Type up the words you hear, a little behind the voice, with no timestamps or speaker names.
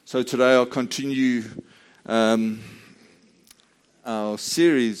So today I'll continue our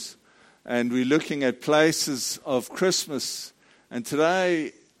series, and we're looking at places of Christmas. And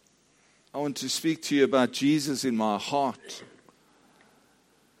today I want to speak to you about Jesus in my heart.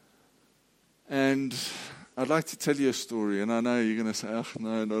 And I'd like to tell you a story, and I know you're going to say, oh,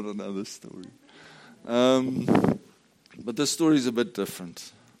 no, not another story. But this story is a bit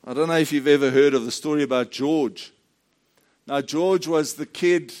different. I don't know if you've ever heard of the story about George. Now, George was the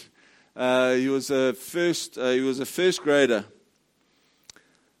kid. He was a first grader,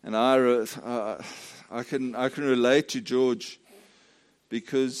 and I can relate to George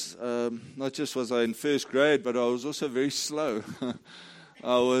because not just was I in first grade, but I was also very slow.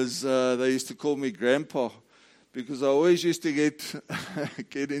 They used to call me Grandpa because I always used to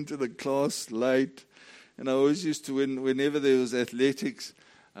get into the class late, and I always used to whenever there was athletics,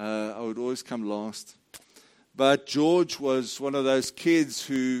 I would always come last. But George was one of those kids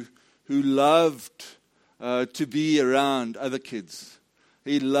who loved to be around other kids.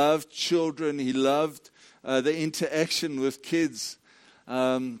 He loved children. He loved the interaction with kids.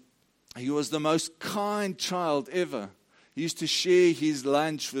 He was the most kind child ever. He used to share his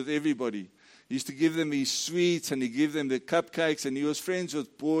lunch with everybody. He used to give them his sweets, and he gave them the cupcakes, and he was friends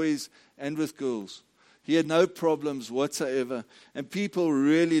with boys and with girls. He had no problems whatsoever, and people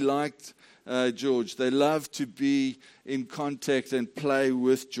really liked George. They loved to be in contact and play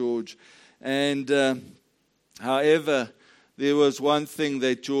with George. And however, there was one thing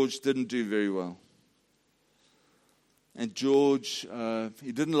that George didn't do very well. And George,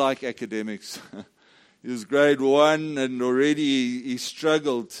 he didn't like academics. He was grade 1, and already he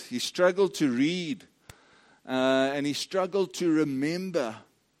struggled. He struggled to read, and he struggled to remember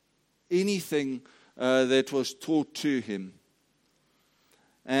anything that was taught to him.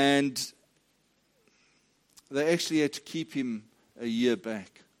 And they actually had to keep him a year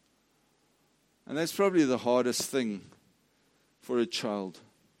back. And that's probably the hardest thing for a child.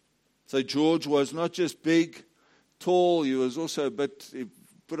 So George was not just big, tall, he was also he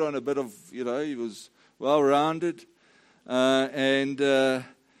put on a bit of, he was well-rounded. But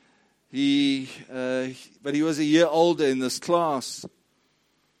he was a year older in this class.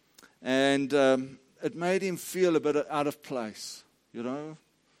 And it made him feel a bit out of place,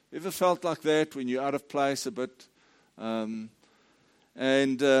 Ever felt like that when you're out of place a bit? It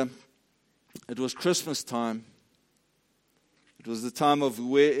was Christmas time. It was the time of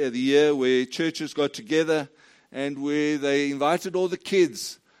the year where churches got together and where they invited all the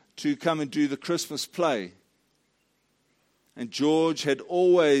kids to come and do the Christmas play. And George had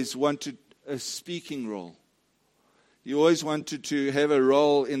always wanted a speaking role. He always wanted to have a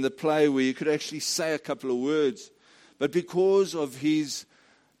role in the play where he could actually say a couple of words. But because of his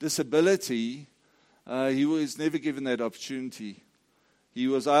disability, he was never given that opportunity. He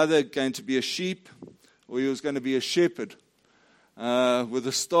was either going to be a sheep or he was going to be a shepherd with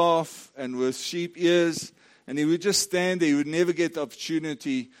a staff and with sheep ears, and he would just stand there. He would never get the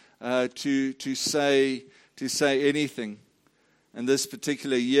opportunity to say anything. And this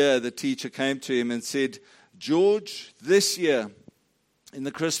particular year, the teacher came to him and said, "George, this year in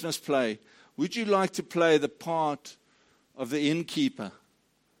the Christmas play, would you like to play the part of the innkeeper?"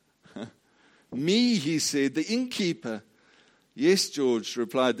 "Me," he said, "the innkeeper." "Yes, George,"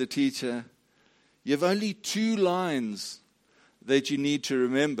 replied the teacher. "You have only 2 lines that you need to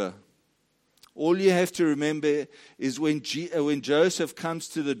remember. All you have to remember is when Joseph comes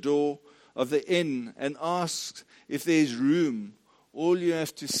to the door of the inn and asks if there's room, all you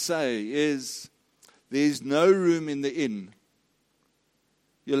have to say is, 'There's no room in the inn.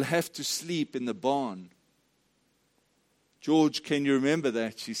 You'll have to sleep in the barn.'" "George, can you remember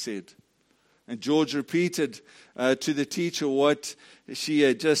that?" she said. And George repeated to the teacher what she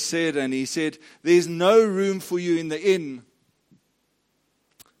had just said, and he said, "There's no room for you in the inn.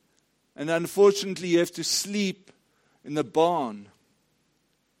 And unfortunately, you have to sleep in the barn."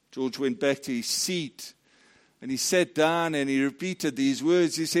 George went back to his seat, and he sat down, and he repeated these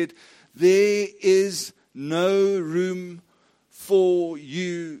words. He said, "There is no room for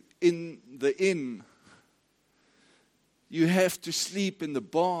you in the inn. You have to sleep in the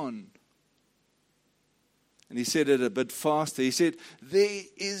barn." And he said it a bit faster. He said, "There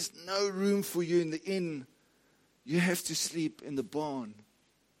is no room for you in the inn. You have to sleep in the barn."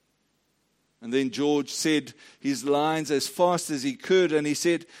 And then George said his lines as fast as he could, and he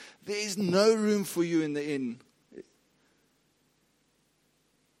said, "There is no room for you in the inn.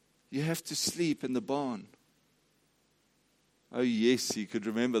 You have to sleep in the barn." Oh yes, he could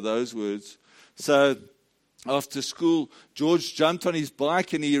remember those words. So After school, George jumped on his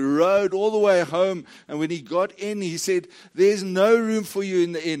bike and he rode all the way home. And when he got in, he said, "There's no room for you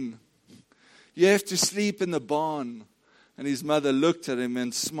in the inn. You have to sleep in the barn." And his mother looked at him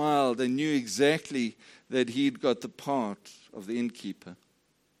and smiled and knew exactly that he'd got the part of the innkeeper.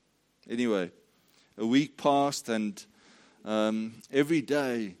 Anyway, a week passed, and every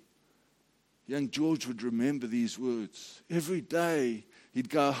day, young George would remember these words. Every day, he'd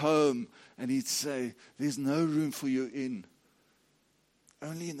go home and he'd say, "There's no room for you in.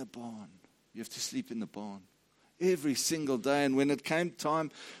 Only in the barn. You have to sleep in the barn." Every single day. And when it came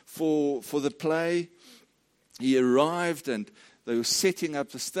time for the play, he arrived and they were setting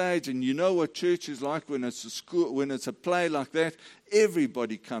up the stage. And you know what church is like when it's a school, when it's a play like that.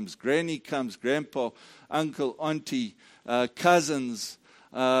 Everybody comes. Granny comes, grandpa, uncle, auntie, cousins,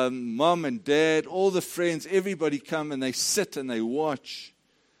 mom and dad, all the friends. Everybody come and they sit and they watch.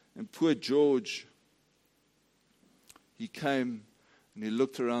 And poor George, he came and he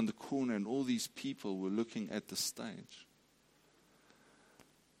looked around the corner and all these people were looking at the stage.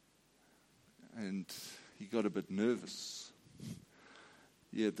 And he got a bit nervous.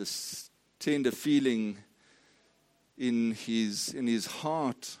 He had this tender feeling in his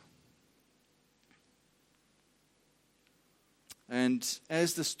heart. And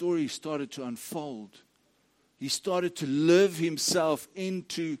as the story started to unfold, he started to live himself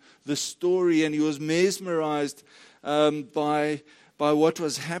into the story, and he was mesmerized by what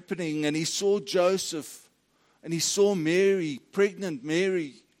was happening. And he saw Joseph, and he saw Mary, pregnant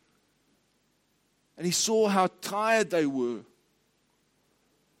Mary, and he saw how tired they were.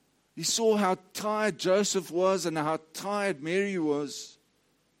 He saw how tired Joseph was and how tired Mary was.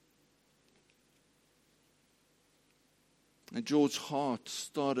 And George's heart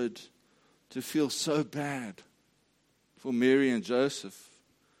started to feel so bad for Mary and Joseph.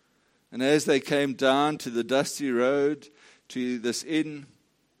 And as they came down to the dusty road to this inn,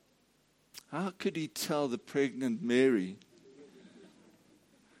 how could he tell the pregnant Mary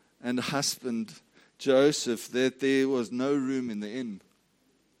and husband Joseph that there was no room in the inn?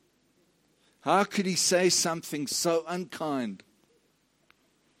 How could he say something so unkind,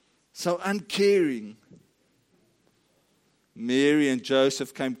 so uncaring? Mary and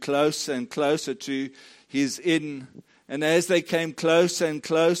Joseph came closer and closer to his inn. And as they came closer and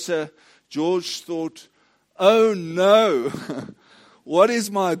closer, George thought, "Oh no, what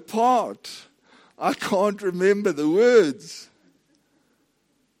is my part? I can't remember the words."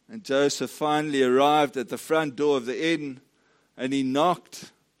 And Joseph finally arrived at the front door of the inn, and he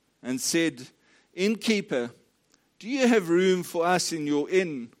knocked and said, "Innkeeper, do you have room for us in your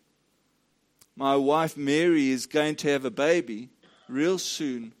inn? My wife Mary is going to have a baby real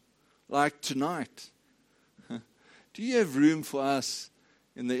soon, like tonight. Do you have room for us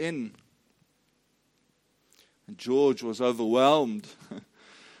in the inn?" And George was overwhelmed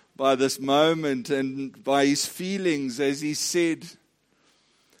by this moment and by his feelings as he said,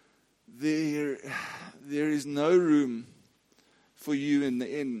 There is no room for you in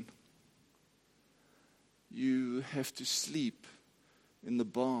the inn. You have to sleep in the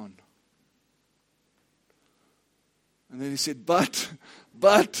barn." And then he said,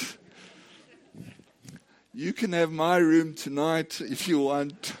 but, you can have my room tonight if you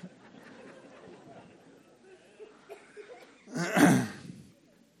want.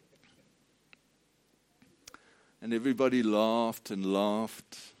 And everybody laughed and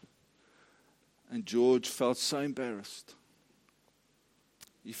laughed. And George felt so embarrassed.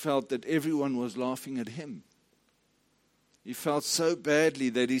 He felt that everyone was laughing at him. He felt so badly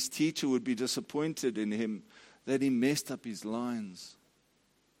that his teacher would be disappointed in him that he messed up his lines.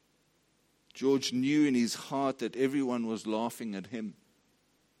 George knew in his heart that everyone was laughing at him.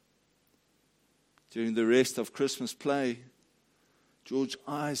 During the rest of Christmas play, George's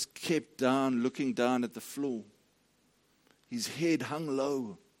eyes kept down, looking down at the floor. His head hung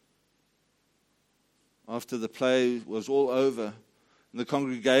low. After the play was all over, and the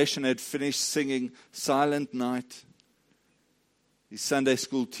congregation had finished singing Silent Night, his Sunday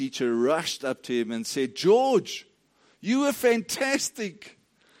school teacher rushed up to him and said, "George, you were fantastic.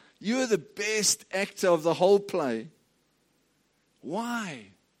 You were the best actor of the whole play."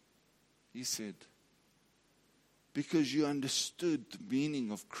 "Why?" he said. "Because you understood the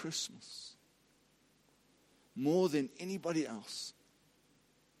meaning of Christmas more than anybody else.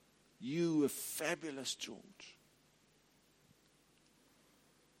 You were fabulous, George."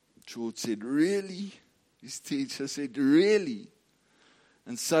 George said, "Really?" His teacher said, "Really?"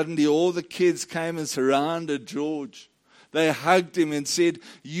 And suddenly all the kids came and surrounded George. They hugged him and said,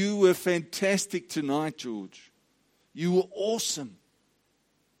 "You were fantastic tonight, George. You were awesome."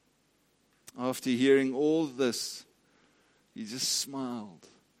 After hearing all this, he just smiled,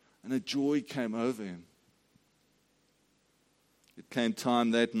 and a joy came over him. It came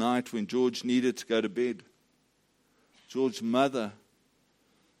time that night when George needed to go to bed. George's mother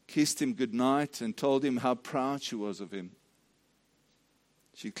kissed him goodnight and told him how proud she was of him.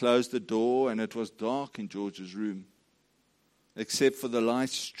 She closed the door, and it was dark in George's room, except for the light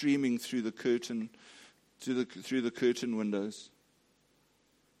streaming through the curtain through the curtain windows.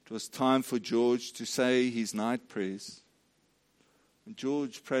 It was time for George to say his night prayers. And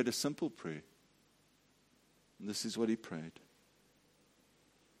George prayed a simple prayer. And this is what he prayed.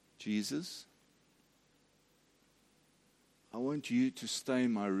 Jesus, I want you to stay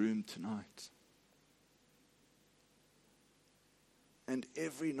in my room tonight. And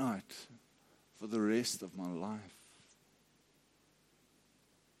every night for the rest of my life.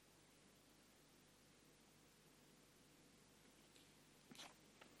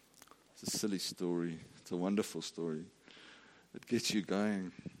 It's a silly story. It's a wonderful story. It gets you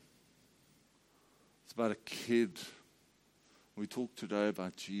going. It's about a kid. We talk today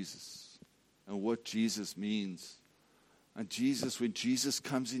about Jesus and what Jesus means. And Jesus, when Jesus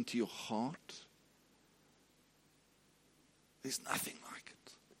comes into your heart, there's nothing like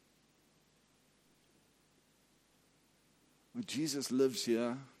it. When Jesus lives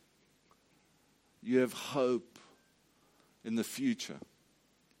here, you have hope in the future.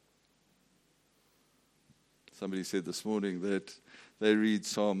 Somebody said this morning that they read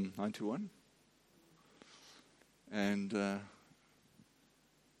Psalm 91 and that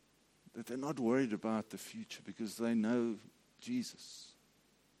they're not worried about the future because they know Jesus.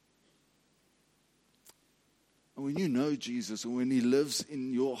 And when you know Jesus and when he lives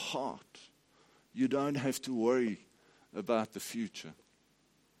in your heart, you don't have to worry about the future.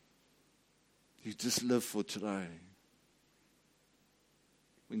 You just live for today.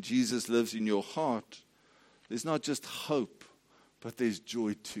 When Jesus lives in your heart, there's not just hope, but there's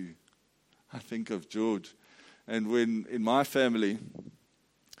joy too. I think of George. And when in my family,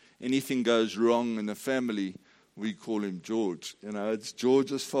 anything goes wrong in the family, we call him George. You know, it's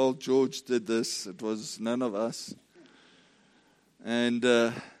George's fault. George did this. It was none of us. And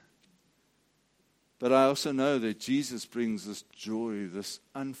but I also know that Jesus brings this joy, this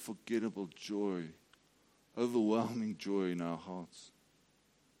unforgettable joy, overwhelming joy in our hearts.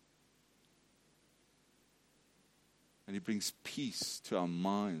 And he brings peace to our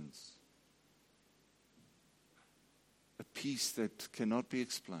minds. A peace that cannot be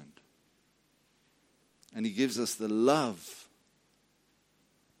explained. And he gives us the love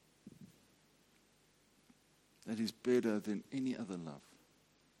that is better than any other love.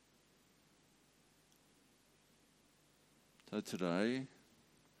 So today,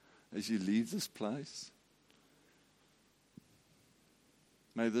 as you leave this place,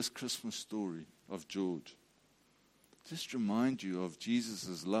 may this Christmas story of George just remind you of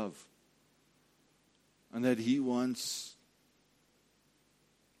Jesus' love and that he wants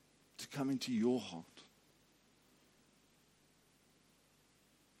to come into your heart.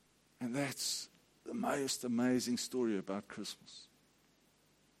 And that's the most amazing story about Christmas.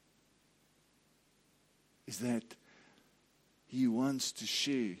 Is that he wants to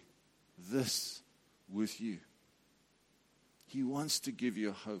share this with you. He wants to give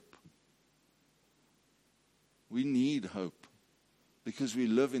you hope. We need hope because we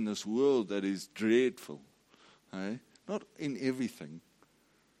live in this world that is dreadful. Eh? Not in everything.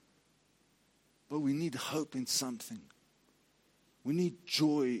 But we need hope in something. We need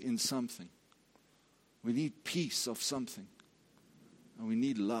joy in something. We need peace of something. And we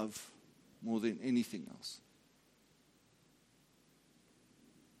need love more than anything else.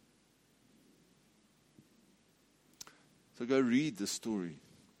 So go read the story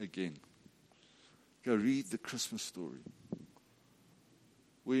again. Go read the Christmas story.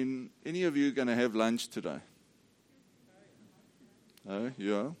 When any of you are going to have lunch today? Oh,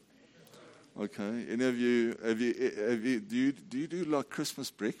 yeah. Okay. Any of you do you do like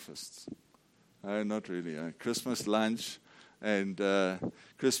Christmas breakfasts? Oh, not really. Christmas lunch and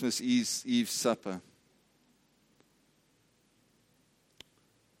Christmas Eve supper.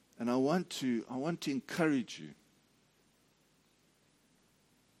 And I want to encourage you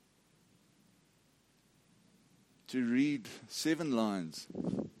to read 7 lines.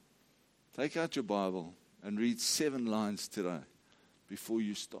 Take out your Bible and read 7 lines today before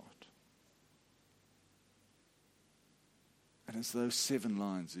you start. And it's those 7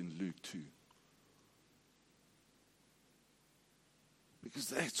 lines in Luke 2. Because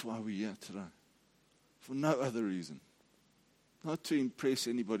that's why we're here today. For no other reason. Not to impress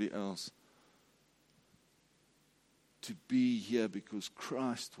anybody else. To be here because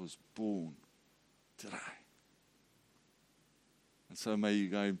Christ was born today. And so may you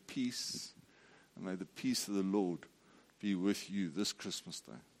go in peace, and may the peace of the Lord be with you this Christmas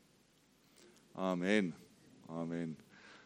day. Amen. Amen.